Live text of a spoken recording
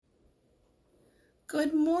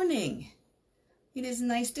Good morning. It is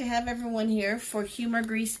nice to have everyone here for Humor,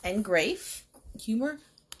 Grief, and Grace. Humor,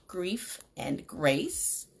 Grief, and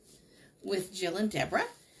Grace with Jill and Deborah.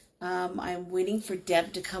 I'm waiting for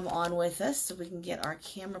Deb to come on with us so we can get our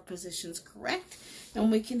camera positions correct and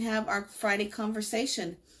we can have our Friday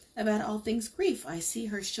conversation about all things grief. I see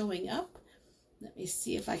her showing up. Let me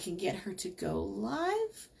see if I can get her to go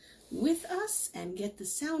live with us and get the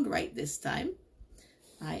sound right this time.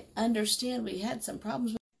 I understand we had some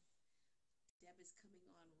problems. Deb is coming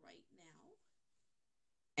on right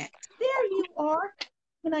now. There you are.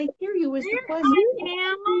 Can I hear you is the question.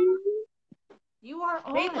 You are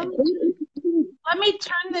on. Wait, let me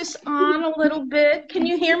turn this on a little bit. Can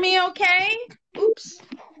you hear me okay? Oops.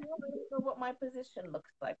 I don't know what my position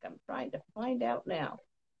looks like. I'm trying to find out now.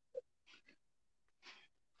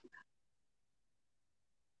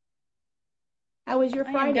 How was your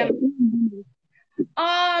Friday?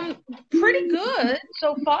 Pretty good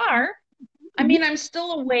so far. I mean, I'm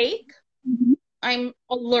still awake. I'm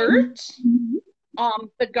alert.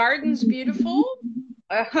 The garden's beautiful.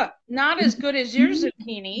 Not as good as your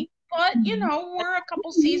zucchini, but you know, we're a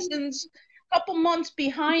couple months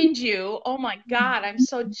behind you. Oh my God, I'm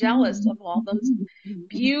so jealous of all those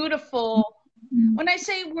beautiful. When I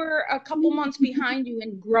say we're a couple months behind you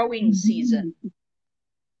in growing season.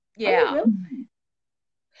 Yeah. Oh, really?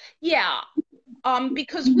 Yeah.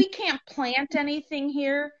 Because we can't plant anything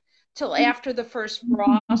here till after the first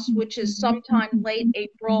frost, which is sometime late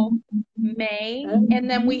April, May, and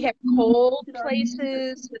then we have cold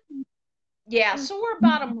places. Yeah, so we're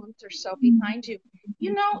about a month or so behind you.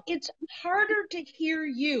 You know, it's harder to hear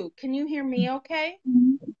you. Can you hear me okay?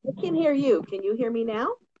 I can hear you. Can you hear me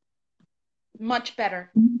now? Much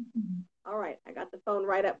better. All right, I got the phone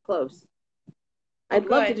right up close. I'd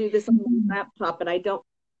love to do this on my laptop, and I don't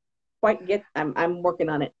quite get. I'm working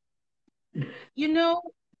on it. You know,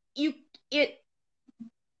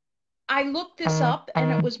 I looked this up and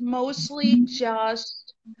it was mostly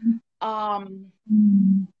just from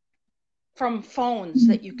phones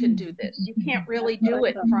that you can do this. You can't really do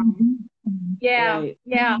it from Right.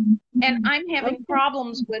 yeah. And I'm having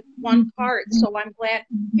problems with one part, so I'm glad.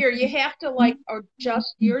 Here, you have to like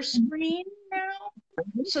adjust your screen now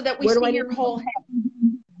so that we see your whole head.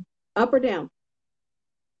 Up or down?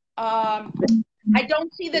 I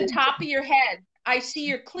don't see the top of your head. I see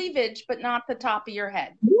your cleavage, but not the top of your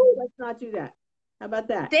head. Ooh, let's not do that. How about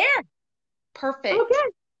that? There. Perfect.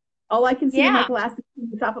 Okay. All I can see in my glasses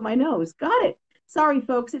is the top of my nose. Got it. Sorry,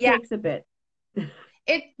 folks. It takes a bit.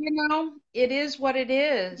 It is what it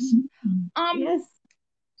is. Yes.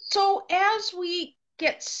 So as we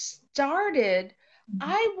get started,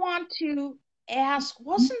 I want to ask,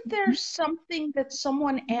 wasn't there something that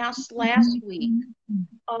someone asked last week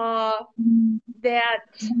that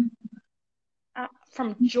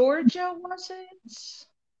from Georgia, was it?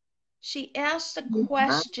 She asked a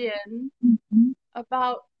question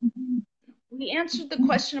about, we answered the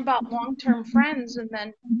question about long-term friends, and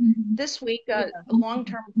then this week a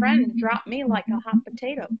long-term friend dropped me like a hot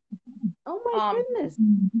potato. Oh my goodness.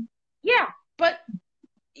 Yeah, but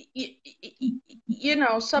you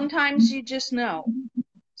know, sometimes you just know.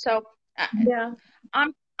 So yeah,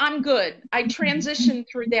 I'm good. I transitioned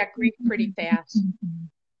through that grief pretty fast.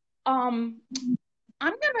 I'm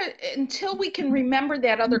gonna, until we can remember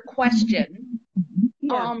that other question,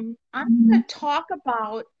 I'm gonna talk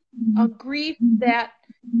about a grief that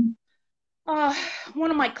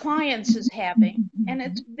one of my clients is having, and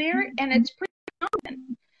it's pretty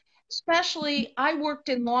common. Especially, I worked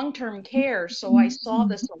in long-term care, so I saw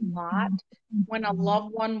this a lot when a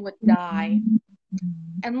loved one would die.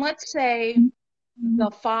 And let's say the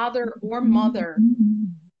father or mother,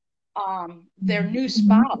 their new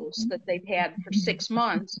spouse that they've had for 6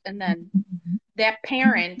 months, and then that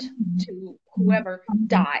parent to whoever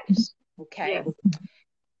dies, okay? Yes.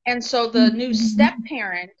 And so the new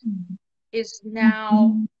step-parent is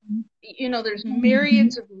now, you know, there's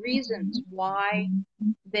myriads of reasons why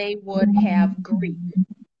they would have grief,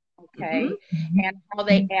 okay, and how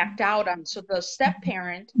they act out on. So the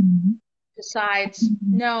step-parent decides,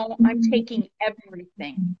 no, I'm taking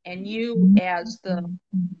everything, and you as the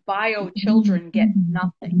bio children get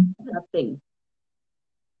nothing.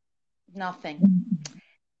 Nothing.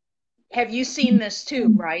 Have you seen this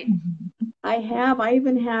too, right? I have. I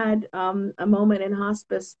even had a moment in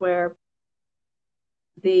hospice where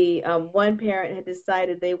the one parent had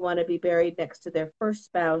decided they want to be buried next to their first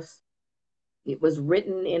spouse. It was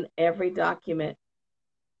written in every document.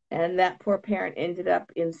 And that poor parent ended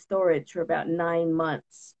up in storage for about 9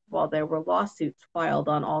 months while there were lawsuits filed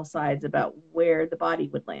on all sides about where the body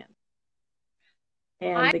would land.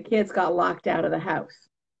 and the kids got locked out of the house.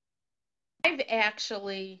 I've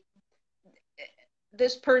actually,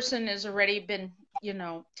 this person has already been,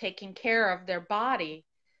 taking care of their body.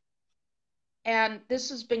 And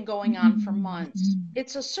this has been going on for months.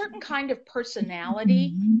 It's a certain kind of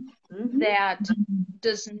personality that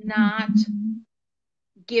does not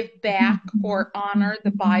give back or honor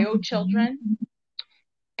the bio children.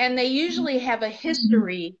 And they usually have a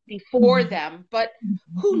history before them, but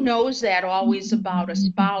who knows that always about a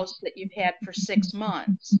spouse that you've had for 6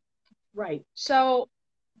 months? Right. So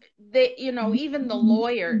they, even the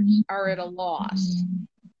lawyers are at a loss.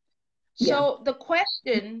 So the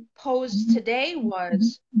question posed today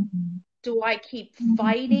was, do I keep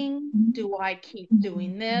fighting? Do I keep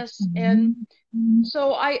doing this? And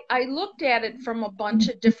so I looked at it from a bunch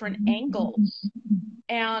of different angles.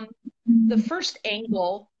 And the first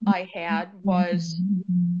angle I had was,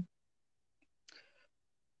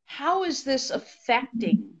 how is this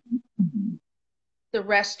affecting the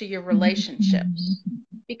rest of your relationships?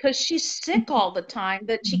 Because she's sick all the time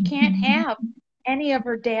that she can't have any of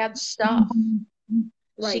her dad's stuff.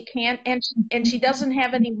 Right. She can't, and she doesn't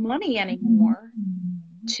have any money anymore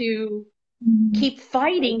to keep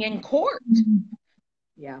fighting in court.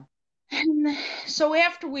 Yeah. And so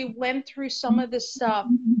after we went through some of this stuff,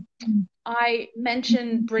 I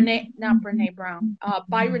mentioned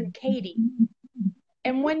Byron Katie.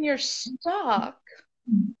 And when you're stuck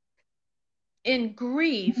in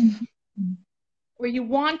grief, where you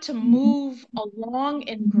want to move along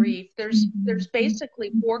in grief, there's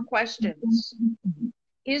basically 4 questions.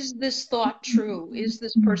 Is this thought true? Is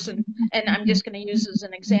this person, and I'm just going to use as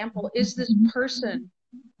an example, is this person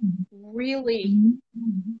really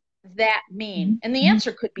that mean? And the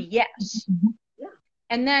answer could be yes. Yeah.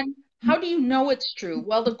 And then how do you know it's true?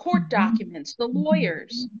 Well, the court documents, the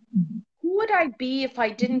lawyers. Who would I be if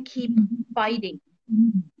I didn't keep fighting?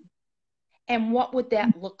 And what would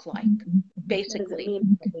that look like, basically?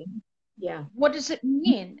 Yeah. What does it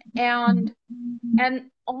mean? And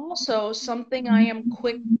also something I am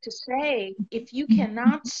quick to say, if you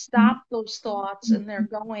cannot stop those thoughts and they're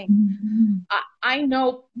going, I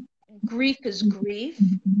know grief is grief,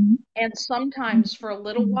 and sometimes for a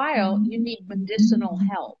little while you need medicinal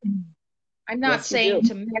help. I'm not saying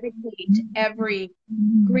to medicate every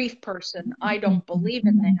grief person. I don't believe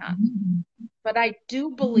in that. But I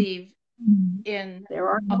do believe in a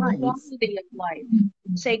quality of life.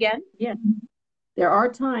 Say again? Yeah. There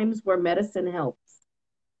are times where medicine helps.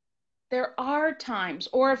 There are times,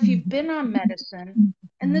 or if you've been on medicine,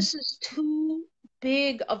 and this is too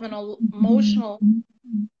big of an emotional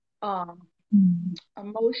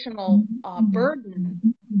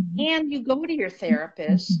burden, and you go to your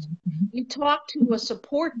therapist, you talk to a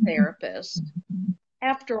support therapist,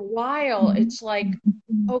 after a while, it's like,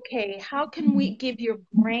 okay, how can we give your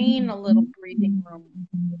brain a little breathing room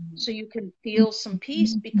so you can feel some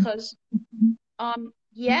peace? Because,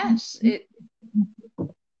 yes,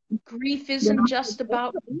 grief isn't just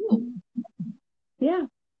about you. Yeah.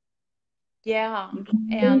 Yeah. You can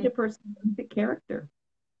change a person's character.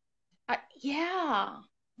 Yeah.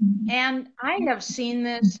 And I have seen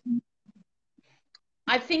this.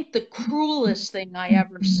 I think the cruelest thing I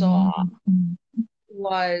ever saw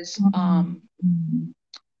was, I'm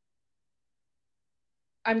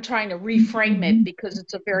trying to reframe it because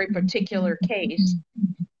it's a very particular case.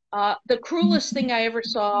 The cruelest thing I ever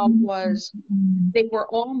saw was they were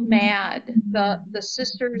all mad. The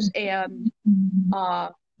sisters and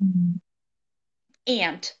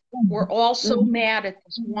aunt were all so mad at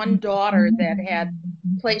this one daughter that had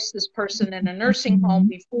placed this person in a nursing home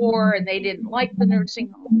before, and they didn't like the nursing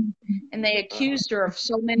home, and they accused her of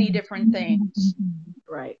so many different things.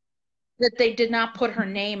 Right. That they did not put her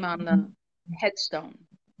name on the headstone.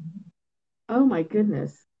 Oh my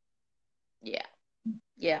goodness. Yeah.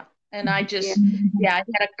 Yeah. And I just, I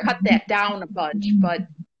had to cut that down a bunch, but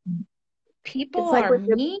people are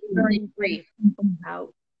mean during grief.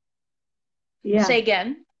 Out. Yeah. Say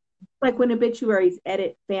again. Like when obituaries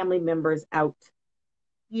edit family members out.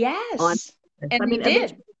 Yes. And they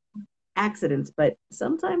did. Accidents, but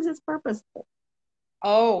sometimes it's purposeful.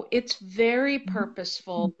 Oh, it's very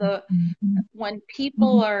purposeful. When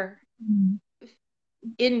people are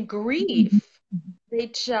in grief, they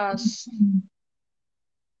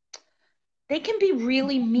can be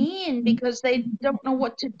really mean because they don't know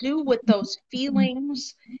what to do with those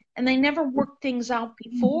feelings, and they never worked things out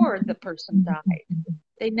before the person died.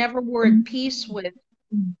 They never were at peace with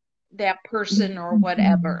that person or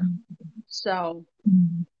whatever. So,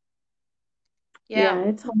 yeah,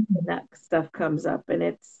 it's hard when that stuff comes up, and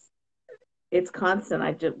it's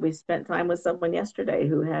constant. We spent time with someone yesterday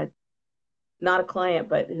who had not a client,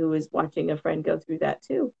 but who is watching a friend go through that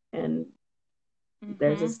too. And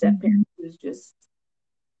there's a Mm-hmm. step parent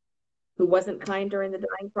who wasn't kind during the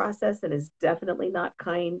dying process and is definitely not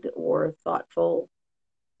kind or thoughtful,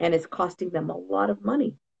 and it's costing them a lot of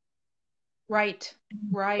money. Right.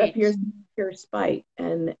 Appears pure spite.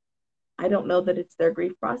 And I don't know that it's their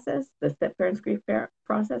grief process, the step parents' grief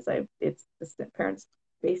process. It's the step parents'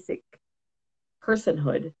 basic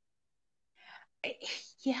personhood.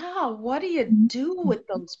 Yeah, what do you do with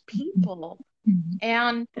those people?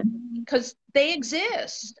 And because they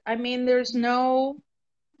exist. I mean, there's no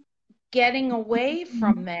getting away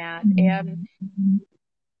from that.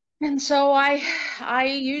 And so I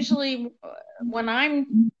usually, when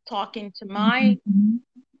I'm talking to my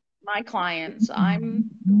clients,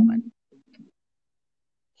 I'm going,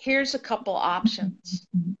 here's a couple options.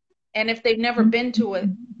 And if they've never been to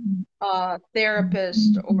a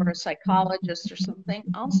therapist or a psychologist or something,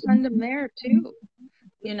 I'll send them there too.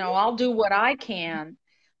 You know, I'll do what I can,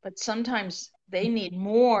 but sometimes they need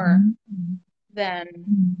more than,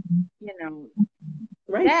 you know,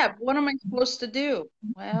 Right. Deb, what am I supposed to do?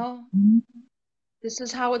 Well, this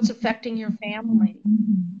is how it's affecting your family.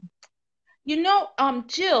 You know,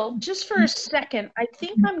 Jill, just for a second, I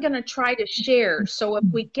think I'm going to try to share. So if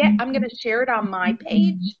we get, I'm going to share it on my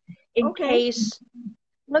page in case,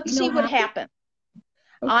 let's see what happens.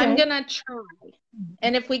 Okay. I'm going to try.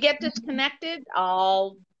 And if we get disconnected,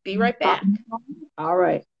 I'll be right back. All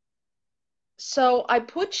right. So I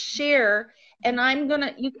put share, and I'm going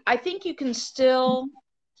to, I think you can still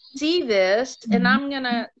see this, and I'm going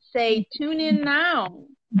to say tune in now.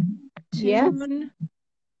 Tune,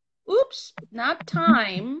 oops, not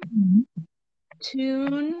time.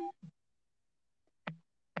 Tune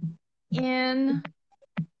in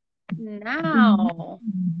now.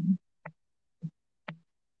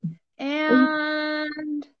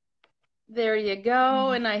 And there you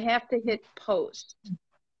go. And I have to hit post.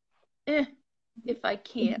 If I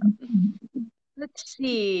can. Let's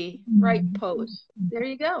see. Right post. There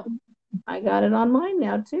you go. I got it on mine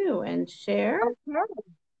now too. And share. Okay.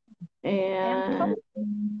 And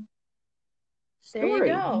there you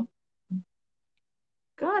go.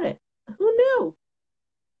 Got it. Who knew?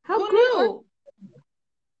 Who knew?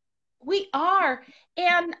 We are.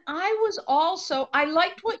 And I was also, I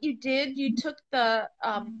liked what you did. You took the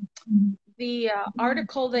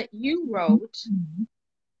article that you wrote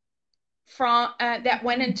from that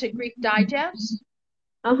went into Grief Digest,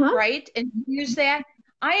 right? And use that.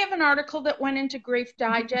 I have an article that went into Grief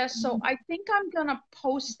Digest, so I think I'm gonna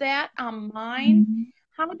post that on mine.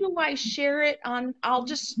 How do I share it on? I'll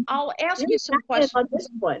ask you some questions on this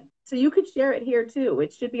one, so you could share it here too.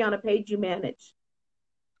 It should be on a page you manage.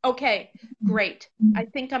 Okay, great. I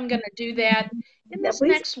think I'm gonna do that in this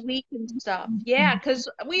next week and stuff. Yeah, because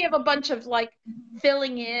we have a bunch of like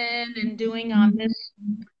filling in and doing on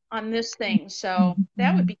this thing, so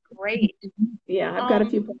that would be great. Yeah, I've got a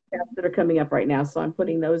few podcasts that are coming up right now, so I'm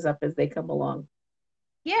putting those up as they come along.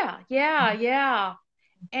 Yeah.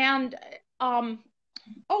 And oh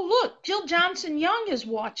look, Jill Johnson Young is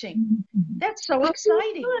watching. That's so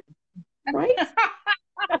exciting. Right?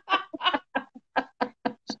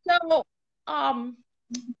 So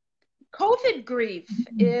COVID grief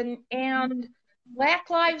and Black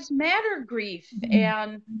Lives Matter grief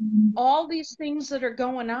and all these things that are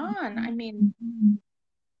going on. I mean,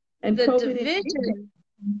 and the COVID division.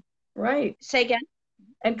 Right. Say again.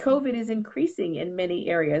 And COVID is increasing in many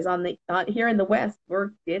areas. Here in the West, I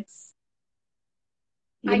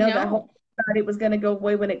know that whole thought it was going to go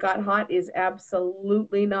away when it got hot is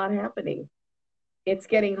absolutely not happening. It's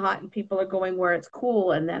getting hot and people are going where it's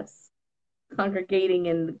cool, and that's congregating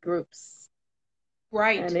in groups.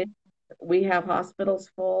 Right. And we have hospitals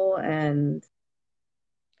full, and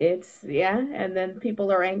and then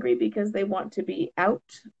people are angry because they want to be out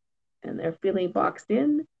and they're feeling boxed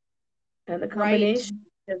in, and the combination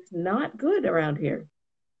is not good around here.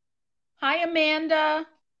 Hi, Amanda.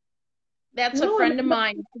 That's a friend of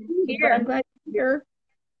mine here. I'm glad you're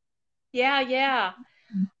here. Yeah.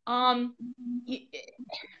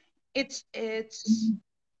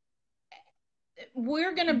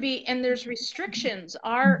 We're going to be, and there's restrictions.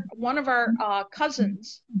 One of our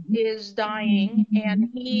cousins is dying, and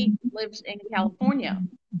he lives in California.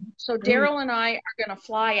 So Daryl and I are going to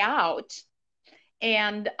fly out,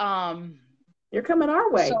 and you're coming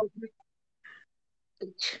our way. So,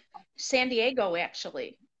 San Diego,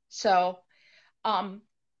 actually. So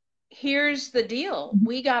here's the deal.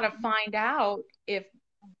 We got to find out if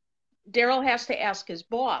Daryl has to ask his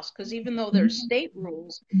boss, because even though there's state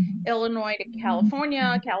rules, Illinois to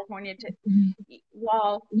California, California to,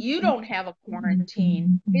 while you don't have a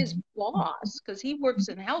quarantine, his boss, because he works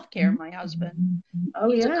in healthcare, my husband,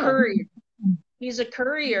 Oh, he's a yeah. courier. He's a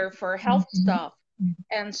courier for health stuff.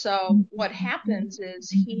 And so what happens is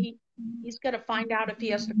he's got to find out if he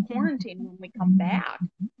has to quarantine when we come back.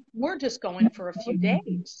 We're just going for a few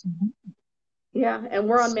days. Yeah, and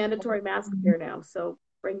we're on mandatory masks here now, so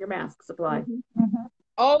bring your mask supply.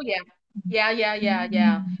 Oh, yeah. Yeah.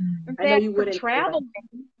 In I know fact, you for wouldn't. traveling,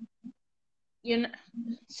 you know,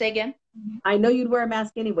 say again? I know you'd wear a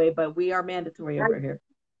mask anyway, but we are mandatory over here.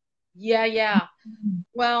 Yeah.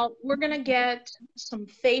 Well, we're going to get some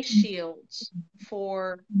face shields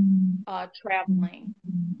for traveling.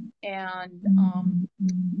 And,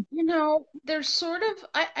 you know, there's sort of,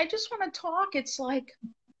 I just want to talk. It's like,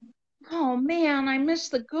 oh man, I miss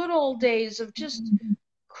the good old days of just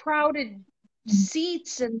crowded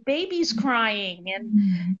seats and babies crying.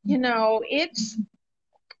 And, you know,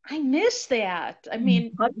 I miss that. I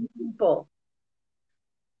mean, 100 people.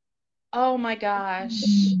 oh my gosh.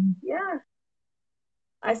 Yeah.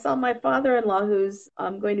 I saw my father-in-law, who's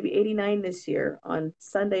going to be 89 this year, on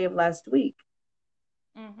Sunday of last week.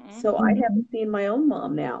 So I haven't seen my own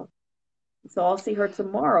mom now. So I'll see her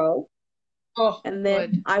tomorrow. Oh, And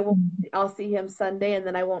then good. I'll see him Sunday, and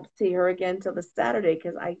then I won't see her again till the Saturday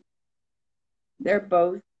because they're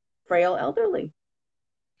both frail elderly.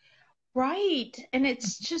 Right. And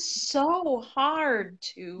it's just so hard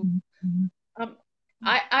to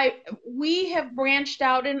we have branched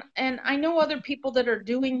out, and I know other people that are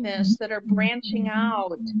doing this, that are branching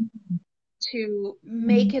out to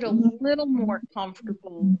make it a little more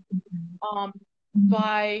comfortable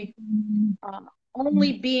by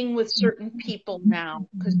only being with certain people now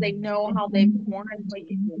because they know how they've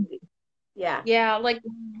quarantined. Yeah, like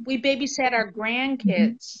we babysat our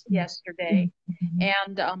grandkids yesterday,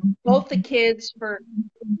 and both the kids for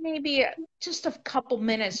maybe just a couple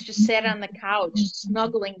minutes just sat on the couch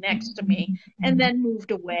snuggling next to me and then moved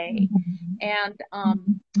away. And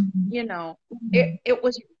you know, it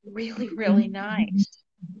was really, really nice.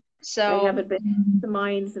 So I haven't been to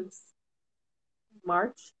mine since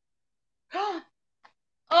March.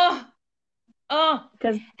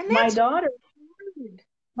 Because my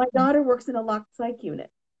daughter works in a locked psych unit,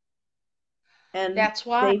 and that's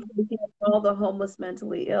why they take all the homeless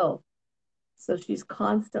mentally ill. So she's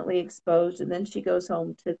constantly exposed, and then she goes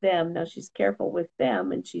home to them. Now she's careful with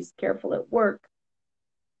them, and she's careful at work,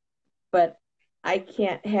 but I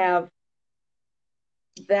can't have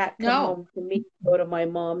that come home to me, go to my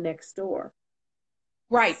mom next door.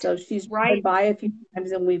 Right. So she's been by a few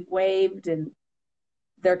times, and we've waved, and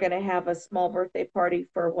they're going to have a small birthday party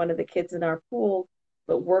for one of the kids in our pool,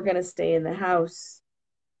 but we're going to stay in the house.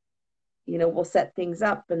 You know, we'll set things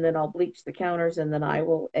up, and then I'll bleach the counters, and then I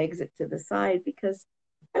will exit to the side because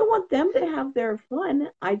I want them to have their fun.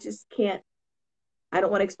 I just can't, I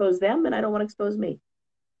don't want to expose them, and I don't want to expose me.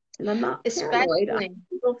 And I'm not paranoid. I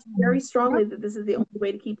feel very strongly that this is the only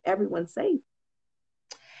way to keep everyone safe.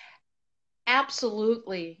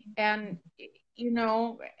 Absolutely. And, you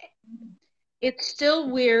know, it's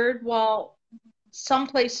still weird. While some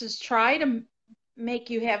places try to make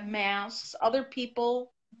you have masks, other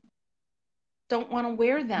people don't want to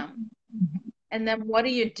wear them. And then what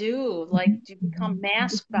do? Like, do you become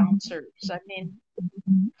mask bouncers? I mean,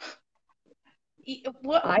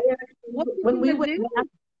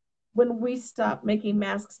 when we stopped making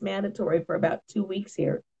masks mandatory for about 2 weeks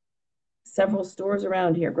here, several stores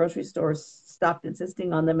around here, grocery stores, stopped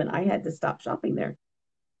insisting on them, and I had to stop shopping there.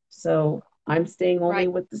 So I'm staying only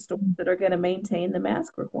with the stores that are going to maintain the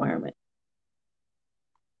mask requirement.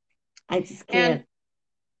 I just can't.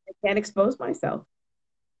 I can't expose myself.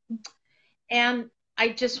 And I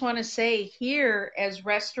just want to say here, as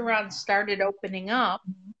restaurants started opening up,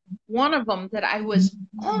 one of them that I was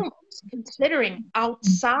almost considering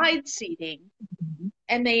outside seating,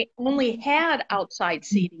 and they only had outside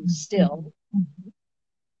seating still.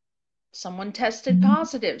 Someone tested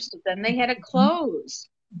positive, so then they had to close.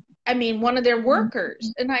 I mean, one of their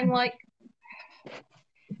workers. And I'm like,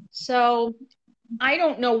 so I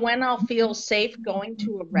don't know when I'll feel safe going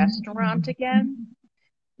to a restaurant again.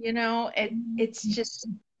 You know, it's just,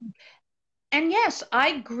 and yes,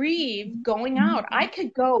 I grieve going out. I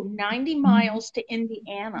could go 90 miles to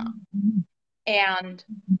Indiana and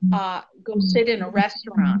go sit in a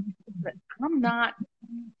restaurant, but I'm not.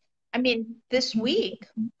 I mean, this week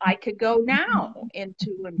I could go now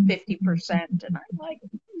into 50%, and I'm like,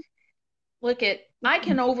 look I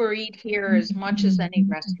can overeat here as much as any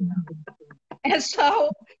restaurant. And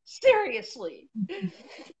so, seriously.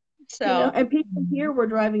 So, And people here were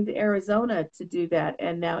driving to Arizona to do that,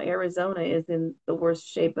 and now Arizona is in the worst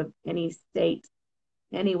shape of any state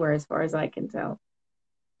anywhere, as far as I can tell.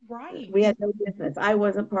 right, We had no business. I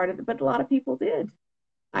wasn't part of it, but a lot of people did.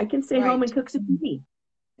 I can stay home and right. cook zucchini.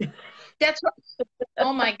 That's what,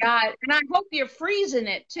 oh my God. And I hope you're freezing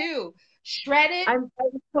it too. Shred it. I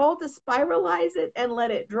was told to spiralize it and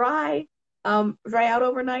let it dry out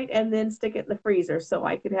overnight, and then stick it in the freezer so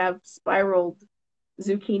I could have spiraled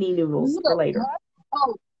zucchini noodles for Noodle. later.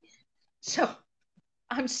 Oh, so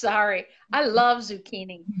I'm sorry. I love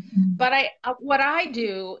zucchini, but what I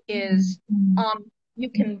do is you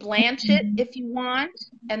can blanch it if you want,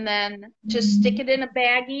 and then just stick it in a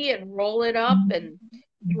baggie and roll it up and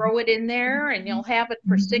throw it in there, and you'll have it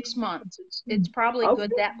for 6 months. It's probably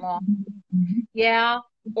good Okay. that long. Yeah,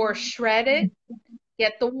 or shred it,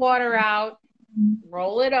 get the water out,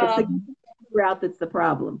 roll it It's up. the route that's the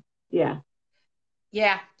problem. Yeah.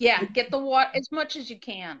 Yeah, get the water as much as you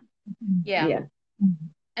can. Yeah. Yeah.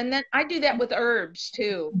 And then I do that with herbs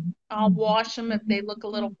too. I'll wash them if they look a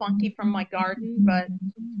little funky from my garden, but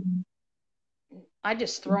I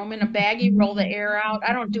just throw them in a baggie, roll the air out.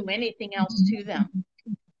 I don't do anything else to them.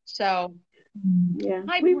 So, Yeah.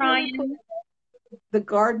 hi, We really put Brian. the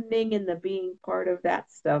gardening and the being part of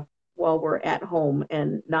that stuff while we're at home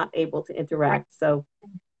and not able to interact. So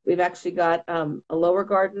we've actually got a lower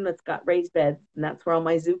garden that's got raised beds, and that's where all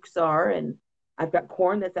my zooks are. And I've got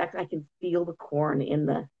corn that's actually, I can feel the corn in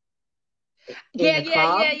the Yeah,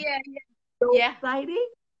 cob. So yeah, exciting.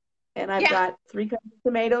 And I've yeah. got 3 kinds of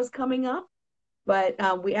tomatoes coming up.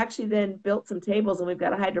 But we actually then built some tables, and we've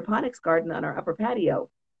got a hydroponics garden on our upper patio.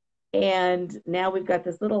 And now we've got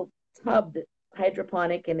this little tub that's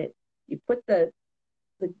hydroponic, and you put the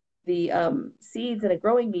seeds in a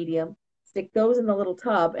growing medium, stick those in the little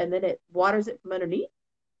tub, and then it waters it from underneath.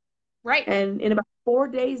 Right. And in about 4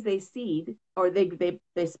 days, they seed, or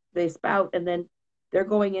they spout, and then they're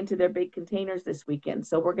going into their big containers this weekend.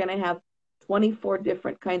 So we're going to have 24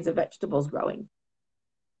 different kinds of vegetables growing.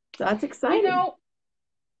 So that's You exciting. know,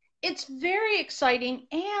 it's very exciting,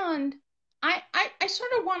 and I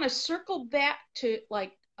sort of want to circle back to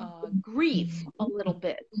like grief a little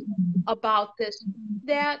bit about this.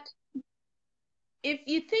 That if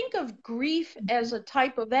you think of grief as a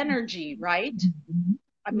type of energy, right?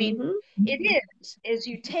 I mean, Mm-hmm. it is. As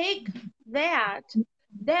you take that,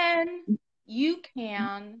 then you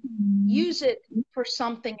can use it for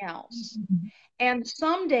something else. And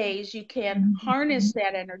some days you can harness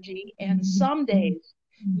that energy, and some days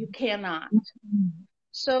you cannot.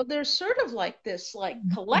 So there's sort of like this like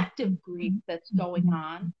collective grief that's going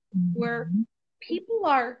on where people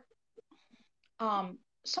are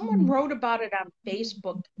someone wrote about it on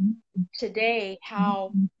Facebook today,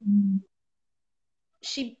 how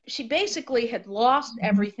she basically had lost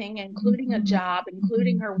everything, including a job,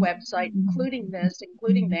 including her website, including this,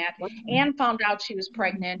 including that, and found out she was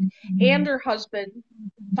pregnant, and her husband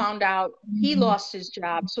found out he lost his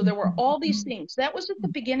job. So there were all these things. That was at the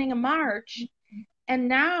beginning of March, and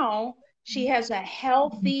now she has a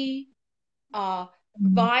healthy,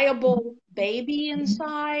 viable baby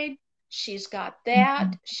inside. She's got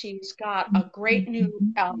that. She's got a great new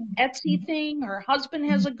Etsy thing. Her husband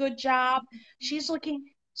has a good job. She's looking.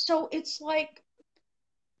 So it's like,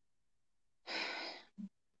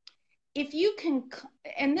 if you can,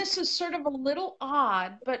 and this is sort of a little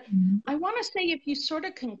odd, but I want to say if you sort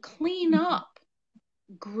of can clean up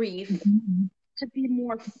grief to be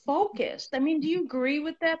more focused. I mean, do you agree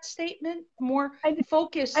with that statement? More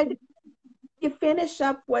focused. You finish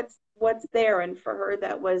up what's there, and for her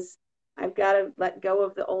that was, I've got to let go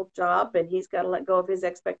of the old job, and he's got to let go of his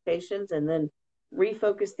expectations, and then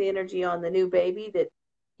refocus the energy on the new baby that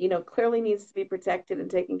clearly needs to be protected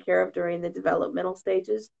and taken care of during the developmental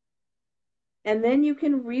stages. And then you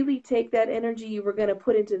can really take that energy you were going to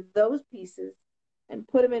put into those pieces and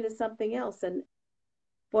put them into something else. And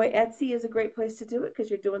boy, Etsy is a great place to do it,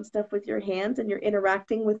 because you're doing stuff with your hands and you're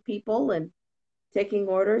interacting with people and taking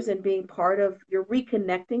orders and being part of, you're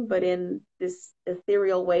reconnecting, but in this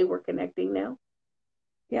ethereal way we're connecting now.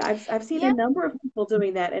 Yeah, I've seen a number of people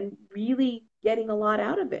doing that and really getting a lot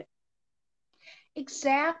out of it.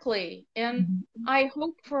 Exactly. And I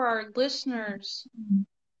hope for our listeners,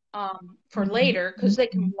 for later, because they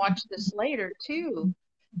can watch this later too,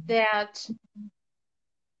 that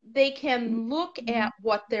they can look at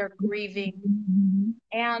what they're grieving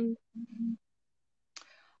and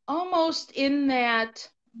almost in that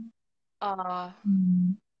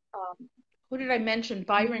who did I mention?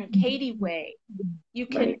 Byron Katie way. You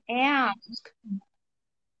can ask,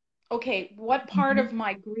 okay, what part of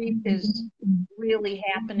my grief is really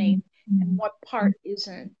happening? and what part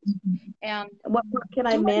isn't. And what can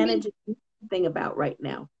I manage and do something about right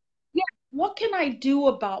now? Yeah, what can I do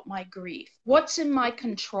about my grief? What's in my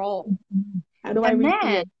control? How do I recreate?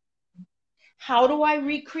 Then, how do I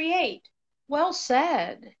recreate? Well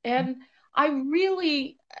said. And I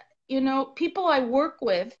really, people I work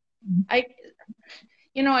with, I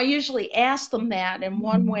usually ask them that in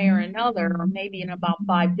one way or another, or maybe in about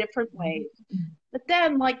 5 different ways. But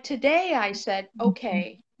then, like today, I said,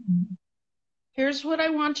 okay, here's what I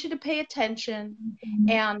want you to pay attention,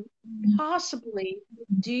 and possibly,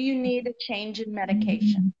 do you need a change in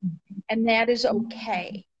medication? And that is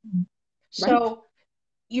okay. So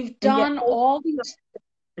you've done all these.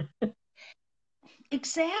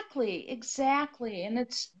 Exactly. And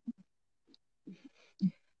it's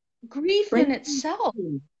grief in itself.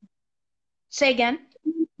 Say again.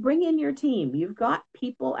 Bring in your team. You've got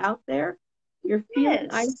people out there. You're feeling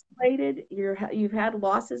isolated. You've had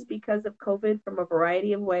losses because of COVID from a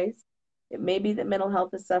variety of ways. It may be that mental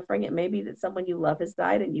health is suffering. It may be that someone you love has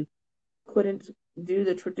died and you couldn't do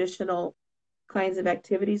the traditional kinds of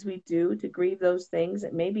activities we do to grieve those things.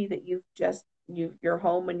 It may be that you're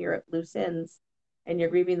home and you're at loose ends and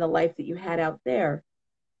you're grieving the life that you had out there.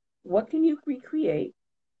 What can you recreate?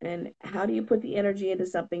 And how do you put the energy into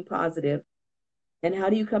something positive? And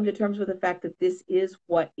how do you come to terms with the fact that this is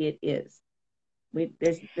what it is?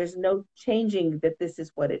 There's no changing that this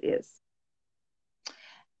is what it is.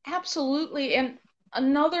 Absolutely. And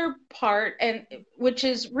another part, and which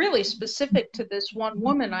is really specific to this one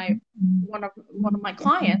woman, one of my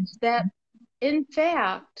clients, that in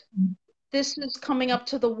fact, this is coming up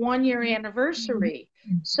to the 1-year anniversary.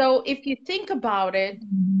 So if you think about it,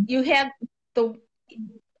 you had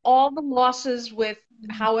all the losses with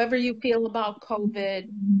however you feel about COVID,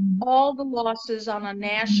 all the losses on a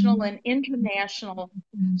national and international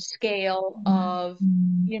scale of,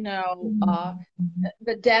 the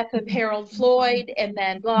death of Harold Floyd, and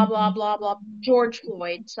then blah, blah, blah, blah, George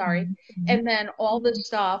Floyd, sorry, and then all this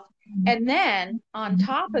stuff. And then on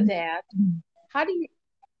top of that,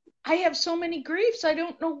 I have so many griefs, I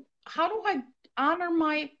don't know, how do I honor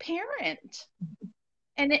my parent?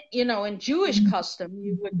 And in Jewish custom,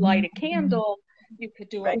 you would light a candle, you could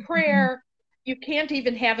do a prayer. You can't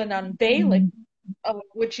even have an unveiling,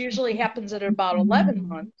 which usually happens at about 11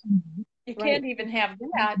 months. You can't even have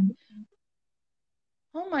that.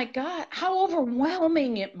 Oh my God, how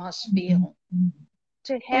overwhelming it must feel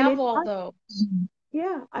to have all those.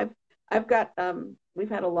 Yeah, I've got we've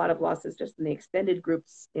had a lot of losses just in the extended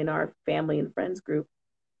groups in our family and friends group.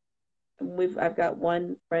 I've got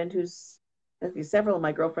one friend several of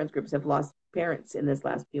my girlfriends groups have lost parents in this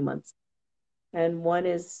last few months. And one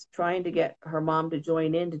is trying to get her mom to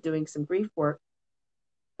join into doing some grief work,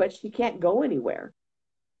 but she can't go anywhere.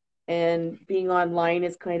 And being online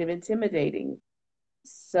is kind of intimidating.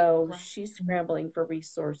 So she's scrambling for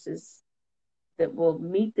resources that will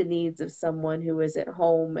meet the needs of someone who is at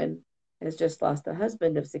home and has just lost a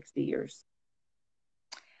husband of 60 years.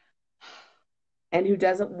 And who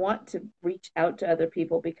doesn't want to reach out to other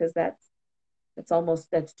people because that's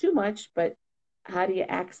too much, but how do you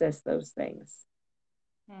access those things?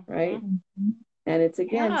 Right? And it's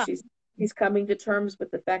again, she's coming to terms with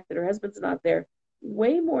the fact that her husband's not there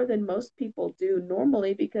way more than most people do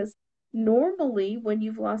normally, because normally when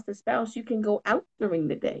you've lost a spouse, you can go out during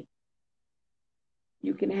the day.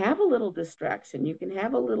 You can have a little distraction, you can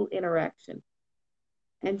have a little interaction.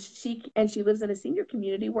 And she lives in a senior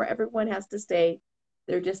community where everyone has to stay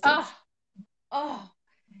their distance.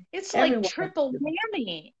 It's everyone like triple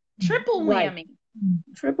whammy. Triple whammy.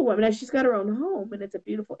 Triple whammy. Now she's got her own home and it's a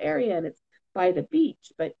beautiful area and it's by the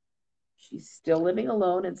beach, but she's still living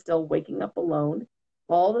alone and still waking up alone.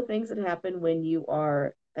 All the things that happen when you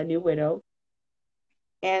are a new widow.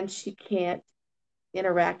 And she can't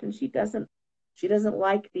interact, and she doesn't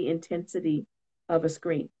like the intensity of a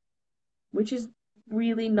screen, which is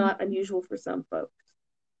really not unusual for some folks.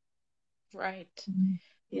 Right.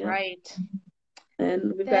 Yeah. Right.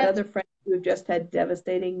 And we've got other friends who have just had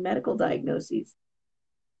devastating medical diagnoses,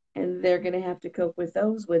 and they're going to have to cope with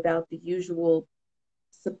those without the usual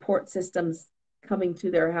support systems coming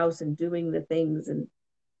to their house and doing the things and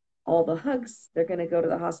all the hugs. They're going to go to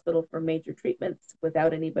the hospital for major treatments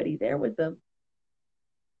without anybody there with them.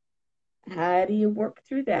 How do you work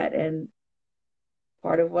through that? And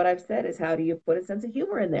part of what I've said is, how do you put a sense of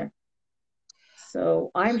humor in there?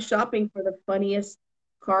 So I'm shopping for the funniest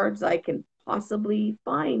cards I can possibly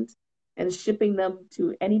find and shipping them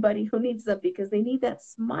to anybody who needs them, because they need that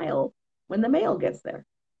smile when the mail gets there.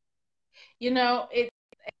 You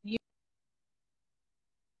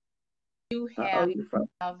have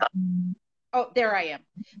Oh, there I am.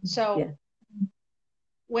 So Yeah.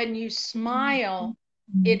 when you smile,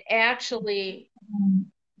 it actually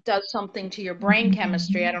does something to your brain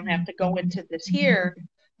chemistry. I don't have to go into this here,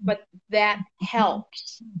 but that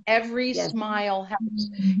helps. Every Yes. smile helps.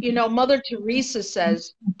 You know, Mother Teresa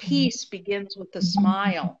says peace begins with a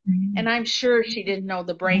smile. And I'm sure she didn't know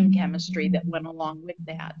the brain chemistry that went along with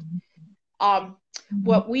that.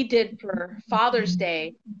 What we did for Father's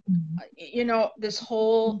Day, you know, this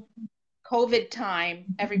whole COVID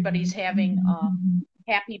time, everybody's having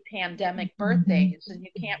happy pandemic birthdays, and you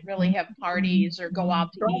can't really have parties or go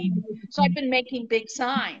out to eat. So I've been making big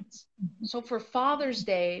signs. So for Father's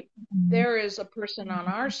Day, there is a person on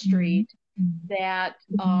our street that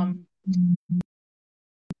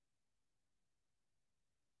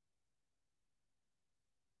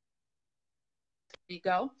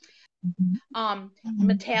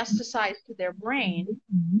metastasized to their brain,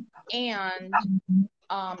 and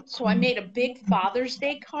so I made a big Father's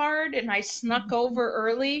Day card and I snuck over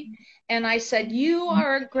early and I said, "You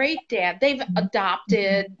are a great dad." They've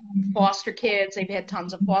adopted foster kids. They've had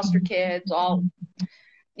tons of foster kids, all,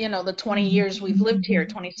 you know, the 20 years we've lived here,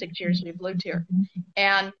 26 years we've lived here.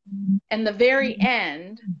 And the very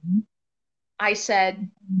end, I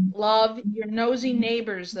said, "Love, your nosy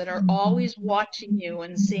neighbors that are always watching you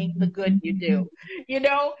and seeing the good you do," you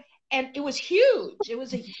know? And it was huge. It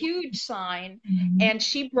was a huge sign. And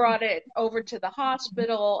she brought it over to the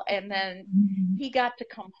hospital. And then he got to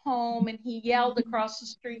come home and he yelled across the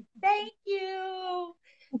street, "Thank you."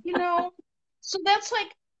 You know? So that's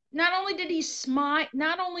like, not only did he smile,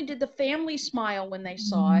 not only did the family smile when they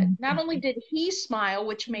saw it, not only did he smile,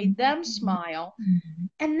 which made them smile,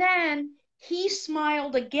 and then he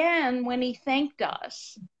smiled again when he thanked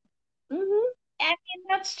us. Mm-hmm. I mean,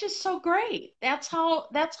 that's just so great. That's how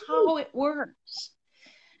it works.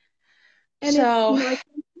 And So, it's, I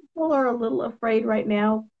think people are a little afraid right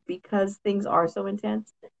now because things are so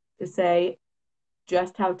intense to say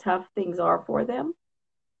just how tough things are for them, or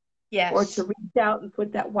yes. to reach out and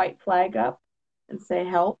put that white flag up and say,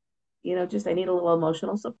 help, just I need a little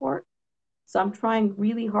emotional support. So I'm trying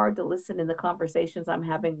really hard to listen in the conversations I'm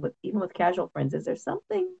having with even with casual friends. Is there's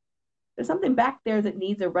something back there that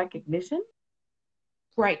needs a recognition?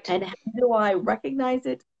 Right. And how do I recognize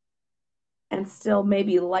it and still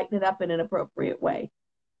maybe lighten it up in an appropriate way?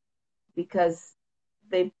 Because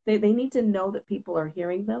they need to know that people are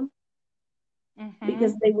hearing them,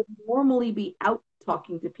 because they would normally be out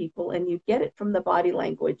talking to people and you get it from the body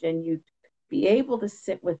language and you'd be able to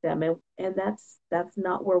sit with them, and that's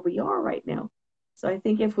not where we are right now. So I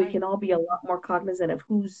think if we Right. can all be a lot more cognizant of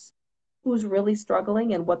who's really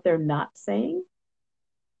struggling and what they're not saying,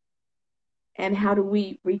 and how do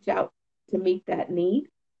we reach out to meet that need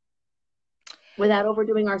without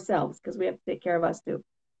overdoing ourselves, because we have to take care of us too.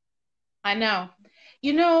 I know.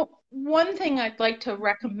 You know, one thing I'd like to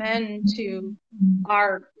recommend to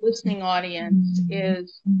our listening audience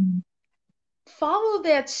is follow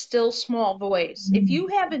that still small voice. If you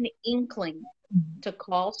have an inkling to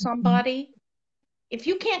call somebody, if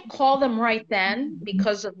you can't call them right then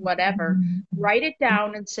because of whatever, write it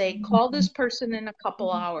down and say, "Call this person in a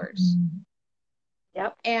couple hours."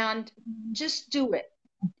 Yep. And just do it.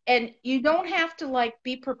 And you don't have to like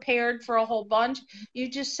be prepared for a whole bunch. You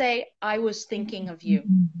just say, "I was thinking of you."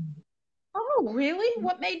 "Oh, really?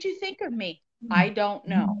 What made you think of me?" "I don't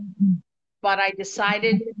know, but I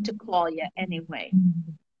decided to call you anyway."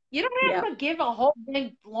 You don't have Yep. to give a whole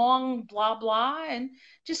big long blah blah, and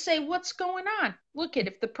just say, "What's going on?" Look at,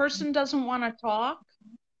 if the person doesn't want to talk,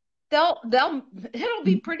 they'll it'll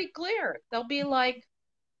be pretty clear. They'll be like,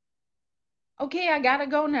 "Okay, I gotta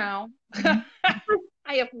go now."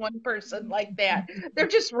 I have one person like that. They're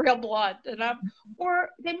just real blunt, and or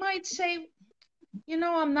they might say,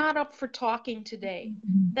 "I'm not up for talking today."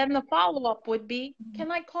 Then the follow-up would be,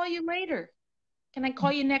 "Can I call you later? Can I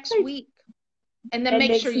call you next Right. week?" And then And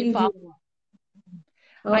make sure makes it you easier. follow up.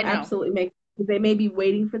 Oh, I know. absolutely. They may be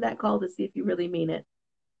waiting for that call to see if you really mean it.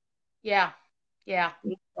 Yeah. Yeah.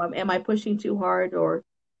 Am I pushing too hard, or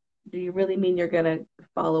do you really mean you're going to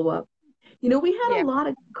follow up? We had Yeah. a lot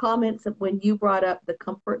of comments of when you brought up the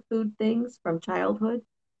comfort food things from childhood,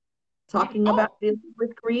 talking about Oh, dealing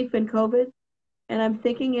with grief and COVID. And I'm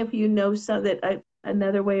thinking, if you know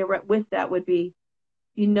another way with that would be,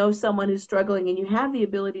 someone who's struggling and you have the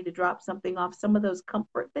ability to drop something off, some of those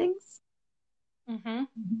comfort things mm-hmm.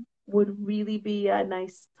 would really be a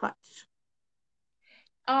nice touch.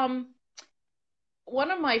 One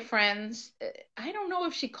of my friends, I don't know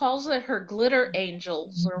if she calls it her glitter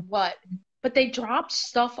angels or what, but they drop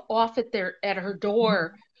stuff off at her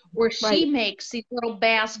door, where she Right. makes these little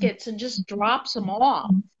baskets and just drops them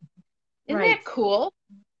off. Isn't Right. that cool?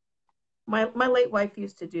 My late wife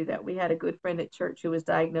used to do that. We had a good friend at church who was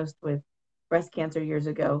diagnosed with breast cancer years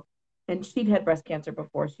ago, and she'd had breast cancer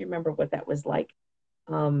before. She remembered what that was like.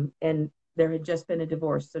 And there had just been a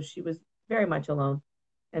divorce, so she was very much alone.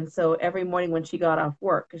 And so every morning when she got off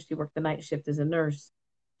work, because she worked the night shift as a nurse,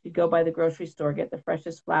 she'd go by the grocery store, get the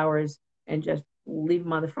freshest flowers, and just leave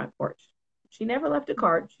them on the front porch. She never left a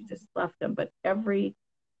card; she just left them. But every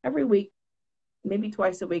week, maybe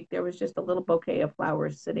twice a week, there was just a little bouquet of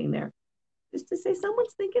flowers sitting there, just to say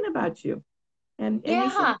someone's thinking about you, and you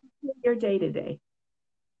Yeah, should your day to day.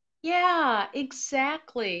 yeah,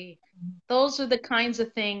 exactly. Those are the kinds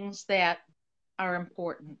of things that are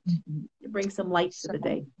important. Bring some light to So the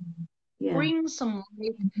day. Yeah. bring some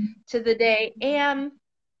light to the day. And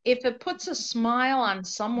if it puts a smile on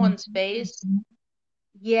someone's face,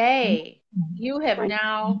 yay, you have Right.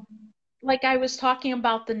 now, like I was talking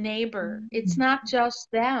about the neighbor, it's not just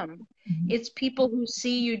them. It's people who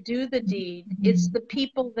see you do the deed. It's the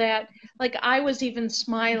people that, like I was even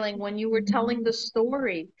smiling when you were telling the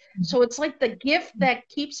story. So it's like the gift that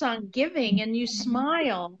keeps on giving, and you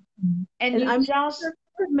smile and And you I'm just, sure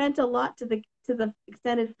it meant a lot to the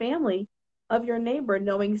extended family of your neighbor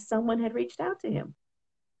knowing someone had reached out to him.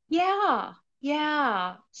 yeah,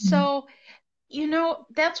 yeah. So,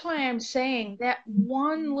 that's why I'm saying that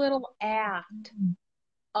one little act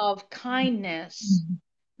of kindness,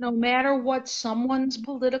 no matter what someone's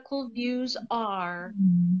political views are,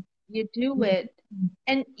 you do it.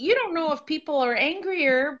 And you don't know if people are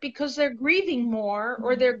angrier because they're grieving more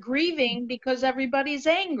or they're grieving because everybody's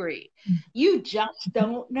angry. You just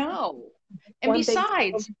don't know. And One big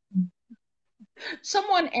besides,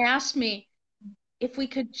 someone asked me if we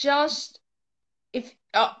could just, if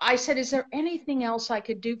I said, is there anything else I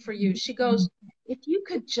could do for you? She goes, if you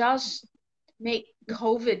could just make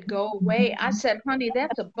COVID go away. I said, honey,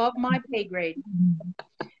 that's above my pay grade.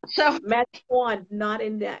 So magic wand not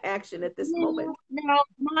in action at this moment. no,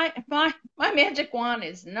 my magic wand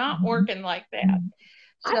is not working like that.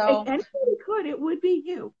 If So anybody could, it would be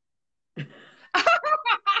you.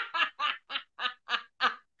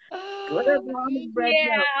 Glitter bomb and red note.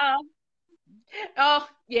 yeah. Oh,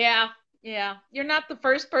 yeah. Yeah. You're not the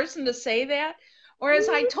first person to say that. Or as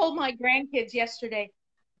I told my grandkids yesterday,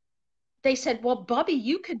 they said, well, Bubby,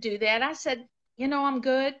 you could do that. I said, I'm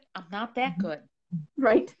good. I'm not that good.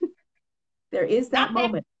 Right. There is that Not that.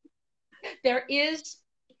 moment. There is,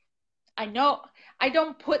 I know I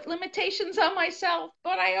don't put limitations on myself,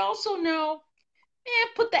 but I also know,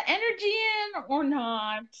 put the energy in or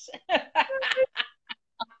not.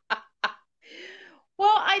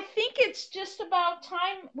 Well, I think it's just about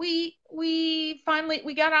time we finally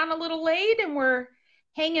we got on a little late and we're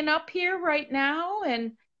hanging up here right now,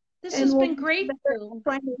 and this And has we'll been great.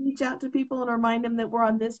 trying to reach out to people and remind them that we're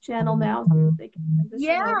on this channel now so that they can transition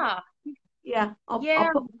over. Yeah. Yeah, I'll Yeah.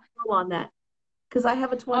 put my on that because I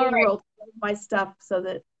have a All right. 20-year-old my stuff so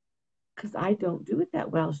that because I don't do it that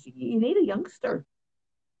well. You need a youngster.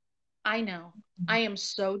 I know. I am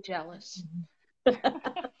so jealous.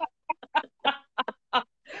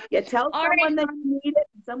 Yeah, tell All someone right. that you need it.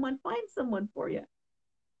 Someone find someone for you.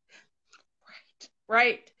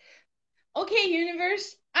 Right. Okay,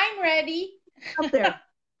 universe, I'm ready. Out there,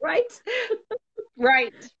 right?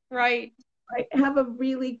 Right. Right. Right. Have a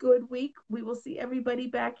really good week. We will see everybody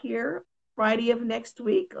back here Friday of next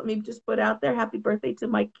week. Let me just put out there happy birthday to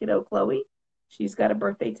my kiddo, Chloe. She's got a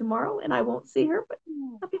birthday tomorrow, and I won't see her, but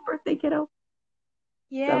happy birthday, kiddo.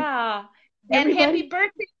 Yeah. So, and happy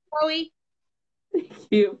birthday, Chloe.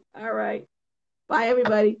 Thank you. All right. Bye,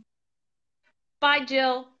 everybody. Bye,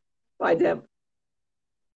 Jill. Bye, Deb.